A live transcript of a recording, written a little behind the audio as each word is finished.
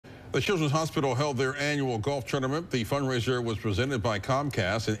The Children's Hospital held their annual golf tournament. The fundraiser was presented by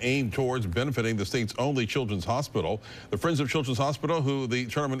Comcast and aimed towards benefiting the state's only children's hospital. The Friends of Children's Hospital, who the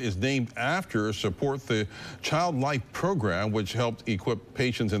tournament is named after, support the Child Life program, which helped equip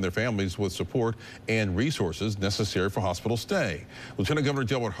patients and their families with support and resources necessary for hospital stay. Lieutenant Governor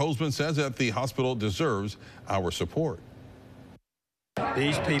Delbert Hosemann says that the hospital deserves our support.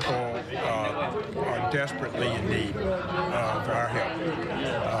 These people are desperately in need of our help.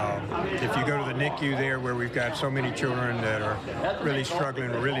 If you go to the NICU there, where we've got so many children that are really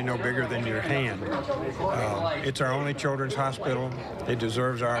struggling, really no bigger than your hand, it's our only children's hospital. It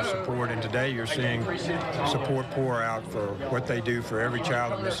deserves our support, and today you're seeing support pour out for what they do for every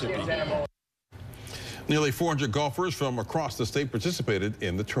child in Mississippi. Nearly 400 golfers from across the state participated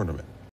in the tournament.